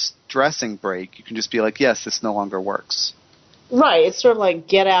a distressing break. You can just be like, yes, this no longer works. Right. It's sort of like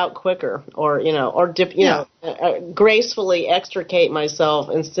get out quicker or gracefully extricate myself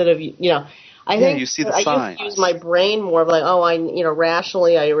instead of, I think you see the I signs. used to use my brain more like,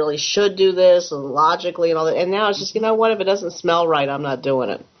 rationally I really should do this and logically and all that. And now it's just, what, if it doesn't smell right, I'm not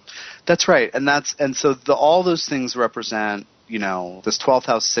doing it. That's right. And so all those things represent, this 12th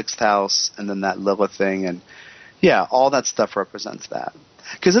house, 6th house, and then that Lilith thing. And all that stuff represents that.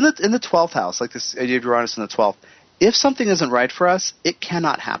 Because in the 12th house, like this idea of Uranus in the 12th, if something isn't right for us, it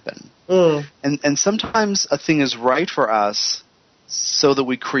cannot happen. And sometimes a thing is right for us so that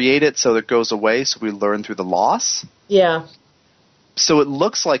we create it so that it goes away, so we learn through the loss. Yeah. So it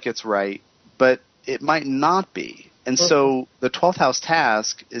looks like it's right, but it might not be. And so the 12th house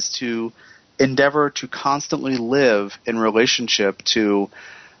task is to endeavor to constantly live in relationship to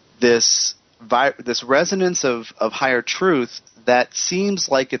this resonance of higher truth that seems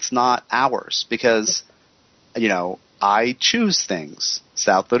like it's not ours because, I choose things.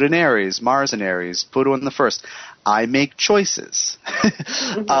 South Node in Aries, Mars in Aries, Pluto in the first. I make choices.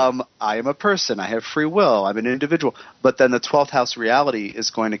 I am a person. I have free will. I'm an individual. But then the 12th house reality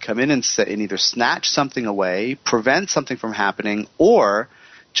is going to come in and either snatch something away, prevent something from happening, or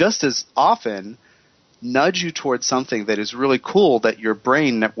just as often nudge you towards something that is really cool that your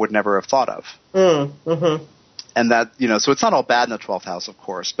brain would never have thought of. And that, so it's not all bad in the 12th house, of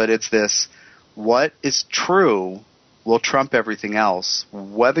course, but it's this, what is true will trump everything else,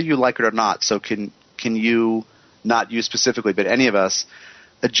 whether you like it or not. So can you, not you specifically, but any of us,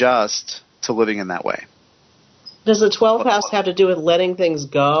 adjust to living in that way? Does the 12th house have to do with letting things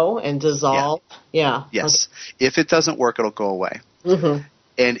go and dissolve? Yeah. Yes. Okay. If it doesn't work, it'll go away.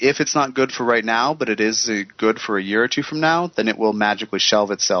 And if it's not good for right now, but it is good for a year or two from now, then it will magically shelve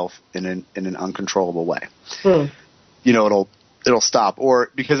itself in an uncontrollable way. It'll stop.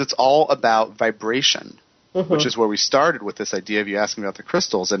 Or because it's all about vibration. Which is where we started with this idea of you asking about the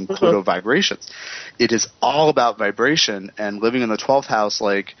crystals and Pluto vibrations. It is all about vibration, and living in the 12th house,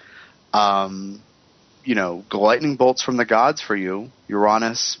 like, lightning bolts from the gods for you,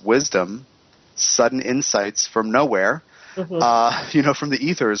 Uranus, wisdom, sudden insights from nowhere, from the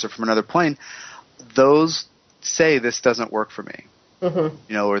ethers or from another plane, those say this doesn't work for me,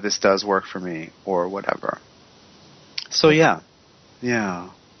 or this does work for me, or whatever. So, yeah.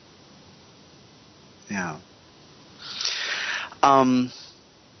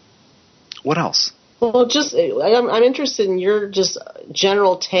 What else? Well, I'm interested in your just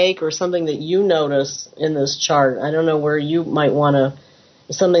general take or something that you notice in this chart. I don't know where you might want to,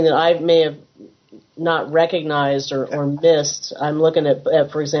 something that I may have not recognized or missed. I'm looking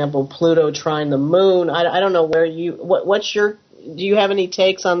at, for example, Pluto trine the moon. I don't know where you, do you have any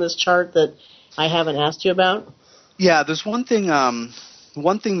takes on this chart that I haven't asked you about? Yeah, there's one thing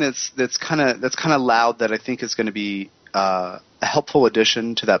that's kind of loud that I think is going to be a helpful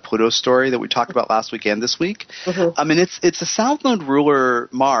addition to that Pluto story that we talked about last week and this week. I mean, it's a South Node ruler,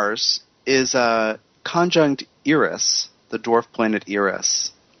 Mars, is conjunct Eris, the dwarf planet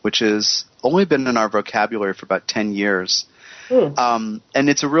Eris, which has only been in our vocabulary for about 10 years. And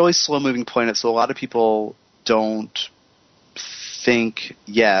it's a really slow-moving planet, so a lot of people don't think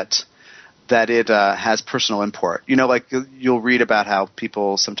yet that it has personal import. Like you'll read about how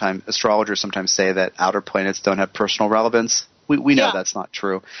astrologers sometimes say that outer planets don't have personal relevance. We know that's not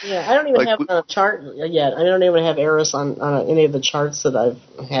true. Yeah, I don't even have a chart yet. I don't even have Eris on any of the charts that I've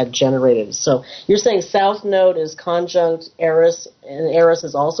had generated. So you're saying South Node is conjunct Eris, and Eris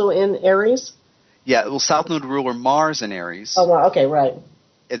is also in Aries? Yeah, well, South Node ruler Mars in Aries. Oh, wow. Okay, right.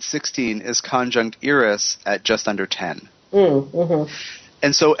 At 16 is conjunct Eris at just under 10.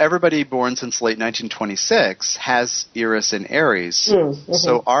 And so everybody born since late 1926 has Eris in Aries.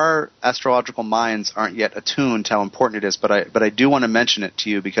 So our astrological minds aren't yet attuned to how important it is, but I do want to mention it to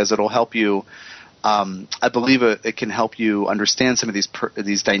you because it'll help you. I believe it can help you understand some of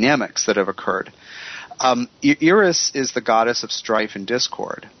these dynamics that have occurred. Eris is the goddess of strife and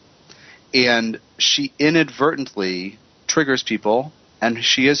discord, and she inadvertently triggers people, and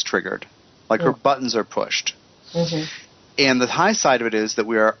she is triggered, like her buttons are pushed. And the high side of it is that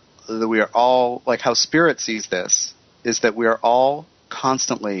we are all, like how Spirit sees this, is that we are all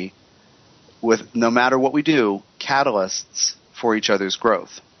constantly, with no matter what we do, catalysts for each other's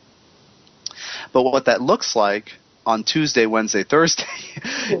growth. But what that looks like on Tuesday, Wednesday, Thursday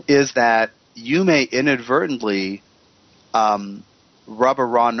is that you may inadvertently rub a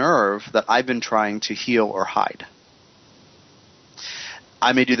raw nerve that I've been trying to heal or hide.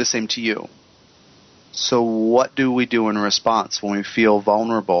 I may do the same to you. So what do we do in response when we feel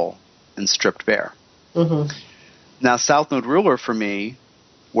vulnerable and stripped bare? Now, South Node ruler for me,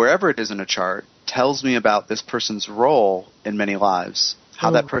 wherever it is in a chart, tells me about this person's role in many lives,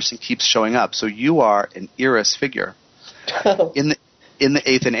 how that person keeps showing up. So you are an Eris figure in the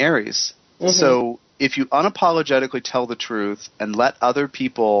 8th in Aries. So if you unapologetically tell the truth and let other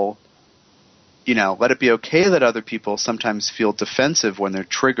people, let it be okay that other people sometimes feel defensive when they're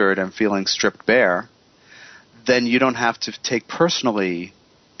triggered and feeling stripped bare, then you don't have to take personally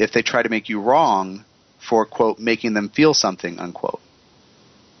if they try to make you wrong for, quote, making them feel something, unquote.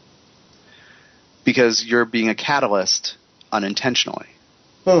 Because you're being a catalyst unintentionally.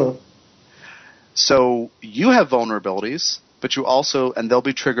 So you have vulnerabilities, but you also, and they'll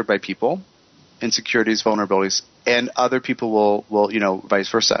be triggered by people, insecurities, vulnerabilities, and other people will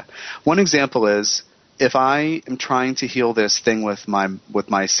vice versa. One example is, if I am trying to heal this thing with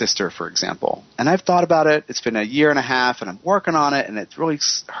my sister, for example, and I've thought about it, it's been a year and a half, and I'm working on it, and it really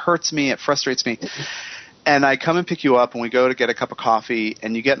hurts me, it frustrates me, and I come and pick you up, and we go to get a cup of coffee,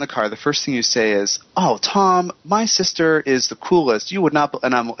 and you get in the car, the first thing you say is, "Oh, Tom, my sister is the coolest. You would not,"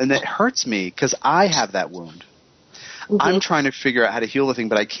 and it hurts me because I have that wound. I'm trying to figure out how to heal the thing,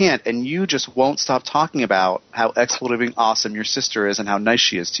 but I can't. And you just won't stop talking about how expletively awesome your sister is and how nice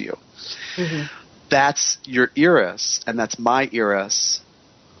she is to you. Mm-hmm. That's your Eris, and that's my Eris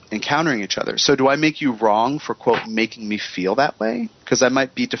encountering each other. So do I make you wrong for, quote, making me feel that way? Because I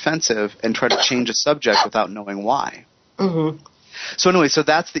might be defensive and try to change a subject without knowing why. Mm-hmm. So anyway, so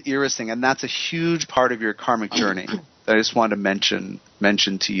that's the Eris thing, and that's a huge part of your karmic journey that I just wanted to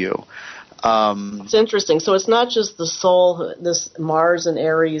mention to you. It's interesting. So it's not just the soul, this Mars and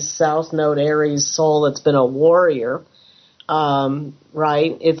Aries, South Node Aries soul that's been a warrior,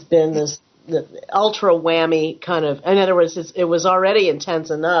 right? It's been the ultra whammy kind of, in other words, it was already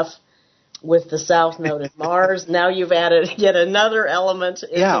intense enough with the South Node and Mars. Now you've added yet another element.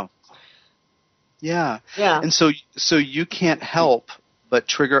 Yeah. And so you can't help but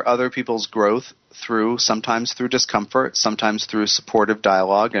trigger other people's growth sometimes through discomfort, sometimes through supportive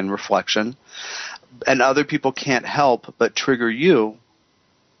dialogue and reflection. And other people can't help but trigger you.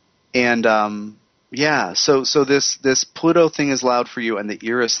 And so this Pluto thing is loud for you, and the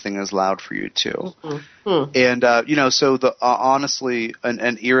Eris thing is loud for you too. Mm-hmm. And so honestly,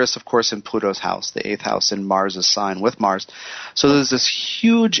 an Eris, of course, in Pluto's house, the 8th house in Mars' sign with Mars. So there's this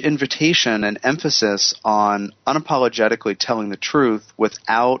huge invitation and emphasis on unapologetically telling the truth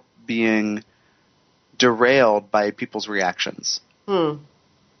without being derailed by people's reactions.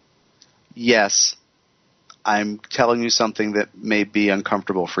 Yes, I'm telling you something that may be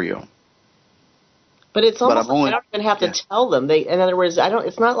uncomfortable for you. But it's almost like I don't even have to tell them. In other words,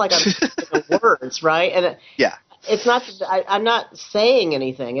 it's not like I'm using the words, right? And it's not. I'm not saying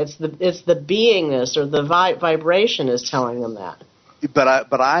anything. It's the beingness or the vibration is telling them that.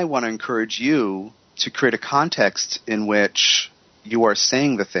 But I want to encourage you to create a context in which you are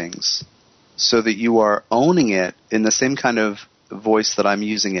saying the things, so that you are owning it in the same kind of voice that I'm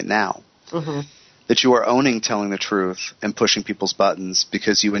using it now. Mm-hmm. That you are owning telling the truth and pushing people's buttons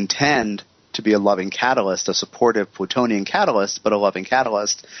because you intend to be a loving catalyst, a supportive Plutonian catalyst, but a loving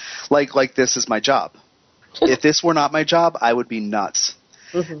catalyst. Like this is my job. If this were not my job, I would be nuts.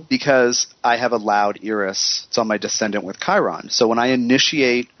 Mm-hmm. Because I have a loud Eris. It's on my descendant with Chiron. So when I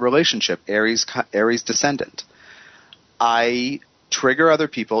initiate relationship, Aries descendant, I trigger other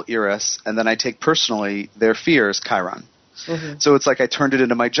people, Eris, and then I take personally their fears, Chiron. Mm-hmm. So it's like I turned it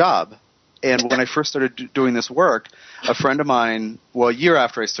into my job. And when I first started doing this work, a friend of mine, a year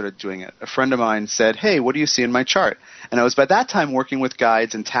after I started doing it, a friend of mine said, "Hey, what do you see in my chart?" And I was by that time working with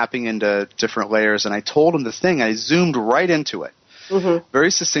guides and tapping into different layers, and I told him the thing. I zoomed right into it,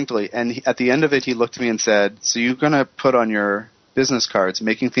 very succinctly. And at the end of it, he looked at me and said, "So you're going to put on your business cards,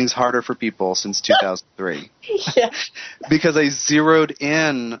 making things harder for people since 2003. Yeah. Because I zeroed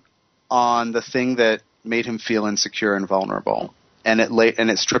in on the thing that made him feel insecure and vulnerable. And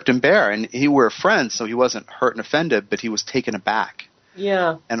it stripped him bare. And we were friends, so he wasn't hurt and offended, but he was taken aback.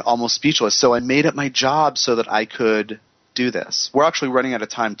 Yeah. And almost speechless. So I made it my job so that I could do this. We're actually running out of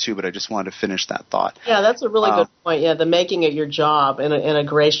time, too, but I just wanted to finish that thought. Yeah, that's a really good point. Yeah, the making it your job in a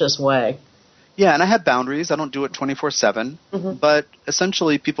gracious way. Yeah, and I have boundaries. I don't do it 24/7. Mm-hmm. But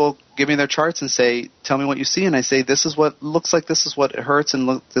essentially, people give me their charts and say, "Tell me what you see," and I say, "This is what looks like. This is what hurts,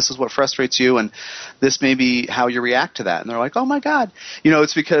 and this is what frustrates you, and this may be how you react to that." And they're like, "Oh my God!"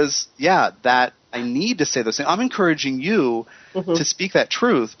 It's because that I need to say those things. I'm encouraging you to speak that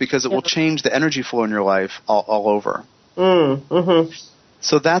truth because it will change the energy flow in your life all over. Mm-hmm.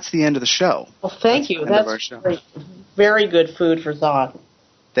 So that's the end of the show. Well, thank you. That's very good food for thought.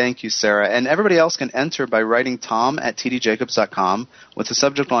 Thank you, Sarah. And everybody else can enter by writing tom@tdjacobs.com with the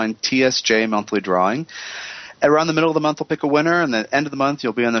subject line TSJ Monthly Drawing. Around the middle of the month, we'll pick a winner, and at the end of the month,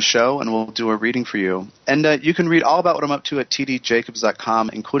 you'll be on the show, and we'll do a reading for you. And you can read all about what I'm up to at tdjacobs.com,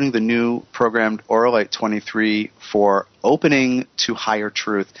 including the new programmed Auralite 23 for opening to higher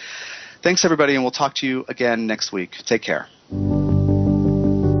truth. Thanks, everybody, and we'll talk to you again next week. Take care.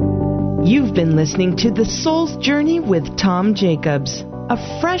 You've been listening to The Soul's Journey with Tom Jacobs. A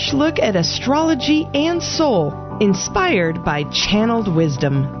fresh look at astrology and soul, inspired by channeled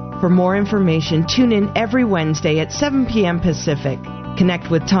wisdom. For more information, tune in every Wednesday at 7 p.m. Pacific. Connect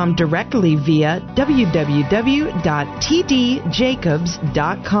with Tom directly via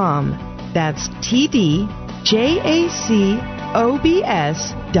www.tdjacobs.com. That's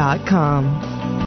tdjacobs.com.